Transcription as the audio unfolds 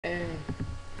Hey,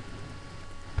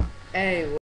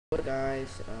 hey, what up,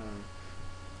 guys?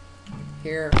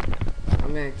 Here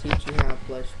I'm gonna teach you how to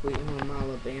play "Sweet Home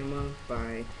Alabama"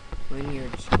 by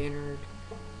Leonard Skinner.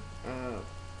 Uh,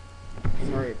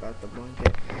 Sorry about the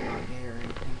blanket. I'm not gay or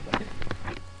anything,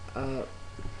 but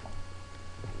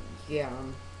yeah,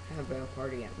 I'm having a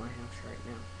party at my house right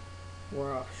now.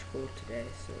 We're off school today,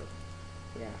 so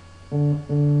yeah.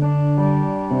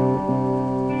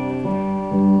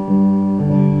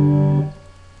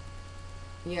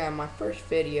 Yeah, my first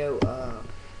video,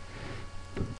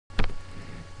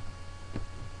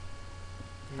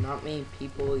 not many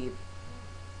people even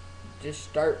just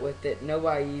start with it.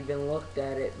 Nobody even looked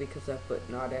at it because I put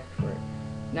not effort.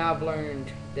 Now I've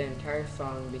learned the entire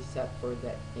song be set for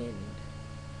the end,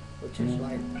 which is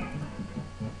like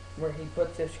where he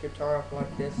puts his guitar up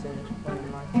like this and is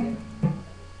playing like this.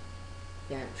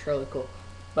 Yeah, it's really cool.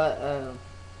 But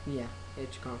yeah,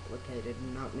 it's complicated.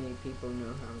 Not many people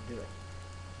know how to do it.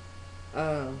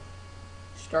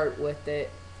 Start with it.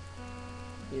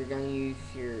 You're gonna use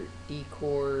your D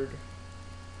chord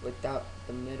without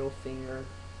the middle finger.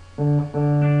 And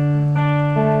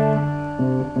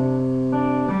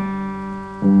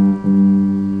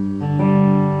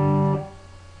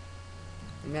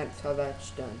that's how that's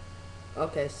done.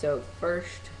 Okay, so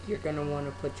first you're going to want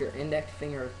to put your index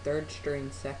finger 3rd string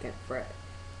 2nd fret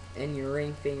and your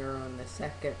ring finger on the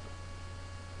 2nd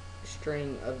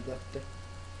string of the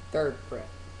 3rd fret.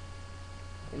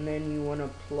 And then you want to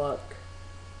pluck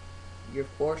your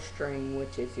 4th string,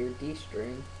 which is your D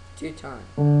string, 2 times.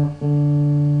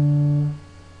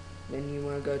 Then you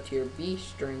want to go to your B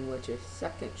string, which is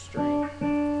 2nd string.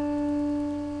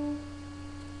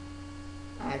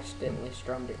 I accidentally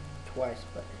strummed it twice,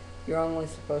 but you're only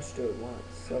supposed to do it once,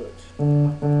 so it's.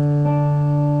 And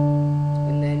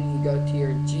then you go to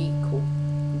your G.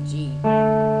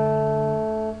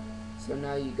 So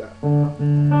now you got.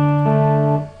 And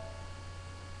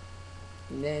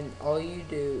then all you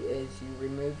do is you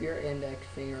remove your index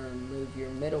finger and move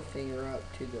your middle finger up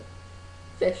to the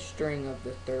 5th string of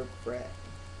the 3rd fret.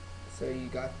 So you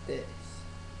got this.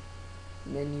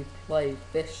 And then you play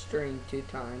 5th string 2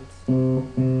 times.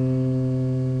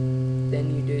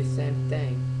 Then you do the same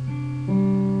thing.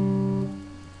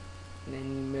 And then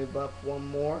you move up one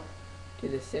more to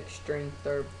the 6th string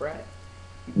 3rd fret.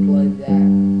 You play that.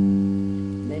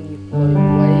 Then you play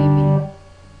wavy,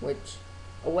 which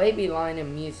a wavy line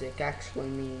in music actually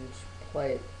means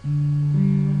play it.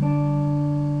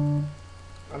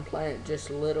 I'm playing it just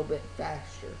a little bit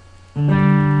faster.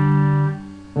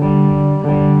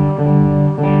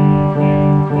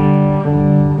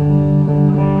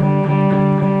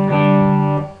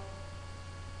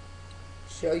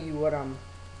 Show you what I'm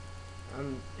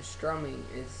strumming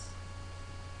is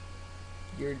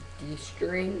your D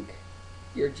string,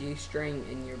 your G string,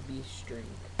 and your B string.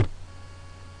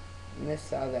 And this is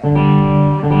how that.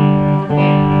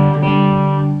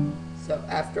 So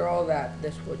after all that,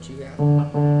 this is what you got.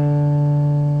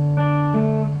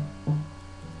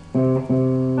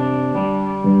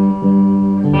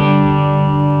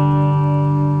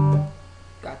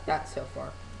 Got that so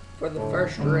far. For the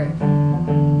first riff.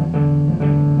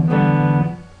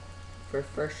 For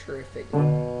first riff it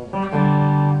goes.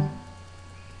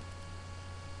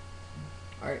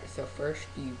 Alright, so first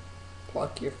you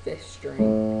pluck your 5th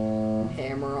string,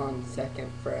 hammer on 2nd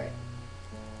fret,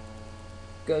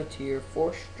 go to your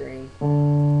 4th string,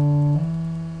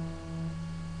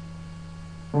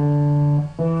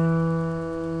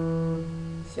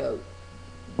 so you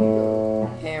go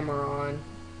hammer on,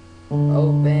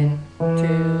 open, 2,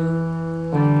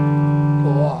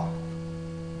 pull off.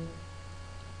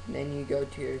 And then you go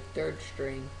to your 3rd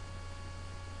string,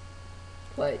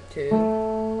 play 2,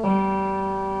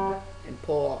 and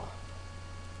pull off.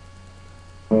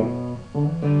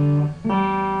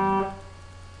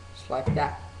 Just like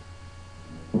that.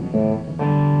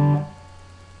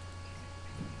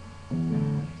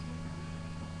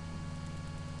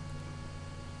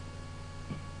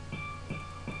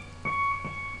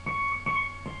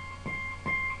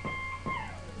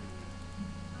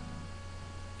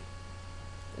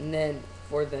 And then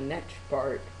for the next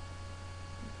part,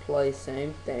 play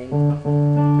same thing.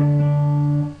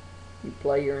 You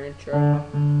play your intro.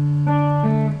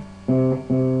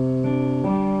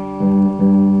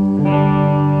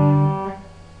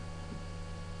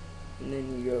 And then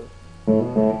you go.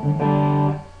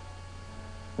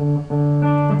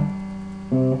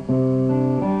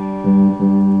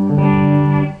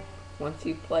 Once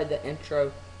you play the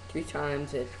intro 3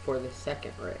 times, it's for the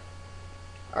 2nd riff.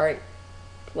 Alright,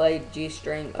 play G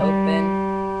string open,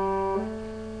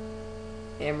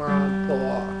 hammer on, pull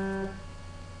off.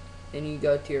 Then you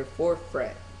go to your 4th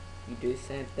fret. You do the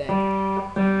same thing.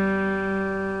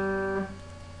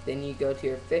 Then you go to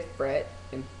your 5th fret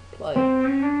and play.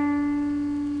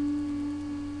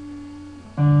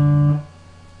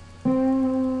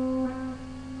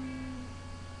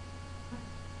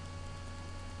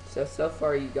 So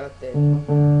far you got the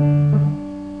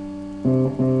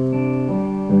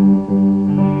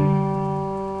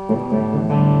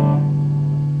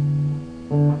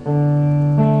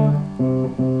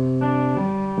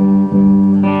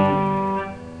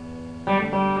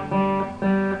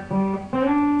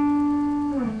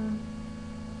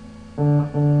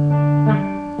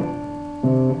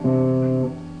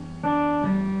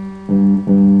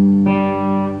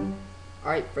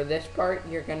Alright, for this part,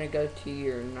 you're going to go to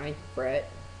your 9th fret,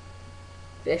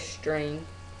 5th string,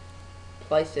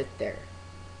 place it there.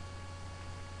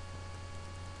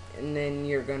 And then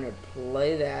you're going to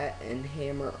play that and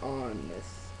hammer on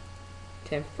this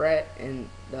 10th fret and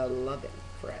the 11th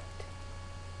fret.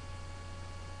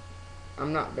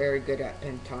 I'm not very good at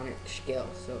pentatonic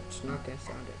scales, so it's not going to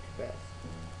sound at the best.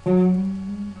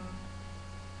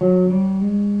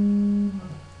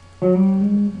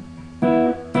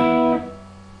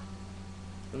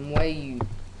 And the way you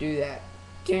do that,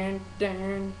 dun,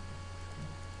 dun,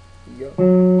 you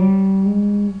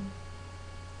go.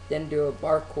 Then do a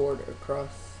bar chord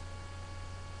across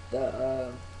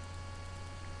the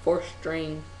 4th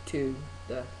string to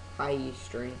the high E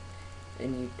string,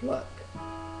 and you pluck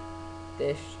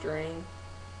this string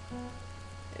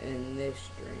and this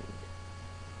string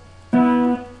 2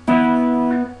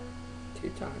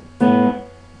 times.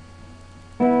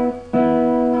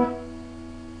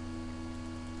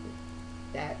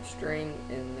 That string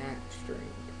and that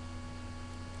string.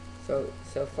 So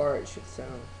far it should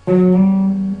sound.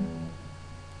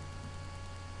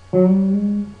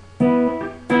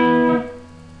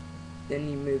 Then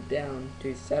you move down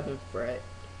to 7th fret.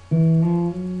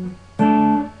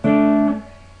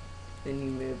 Then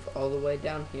you move all the way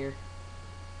down here.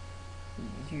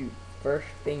 You first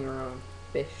finger on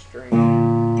 5th string.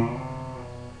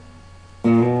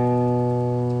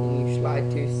 And you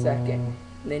slide to 2nd.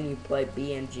 Then you play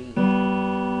B and G.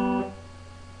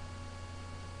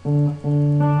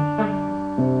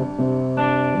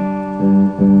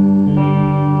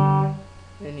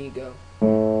 Then you go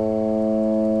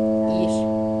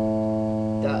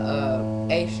the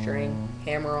A string,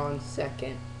 hammer on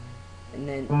 2nd, and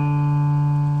then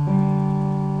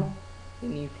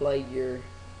you play your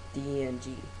D and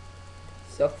G.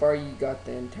 So far you got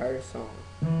the entire song.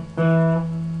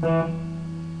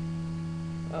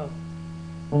 Oh.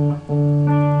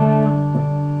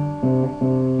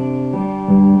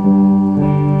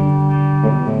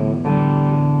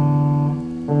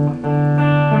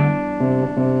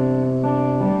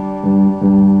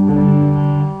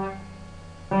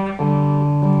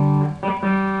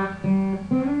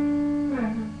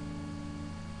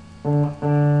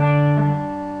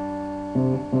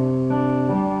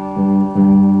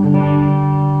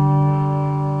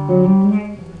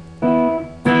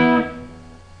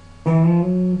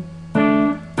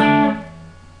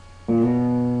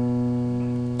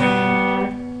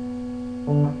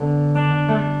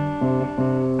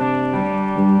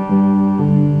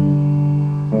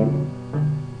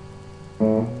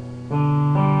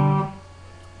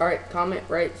 Alright, comment,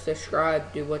 rate,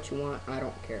 subscribe, do what you want. I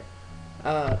don't care.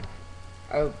 I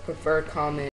would prefer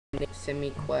comment, send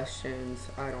me questions.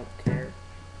 I don't care.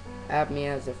 Add me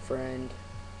as a friend.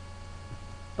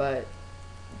 But,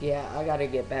 yeah, I gotta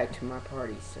get back to my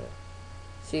party, so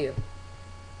see you.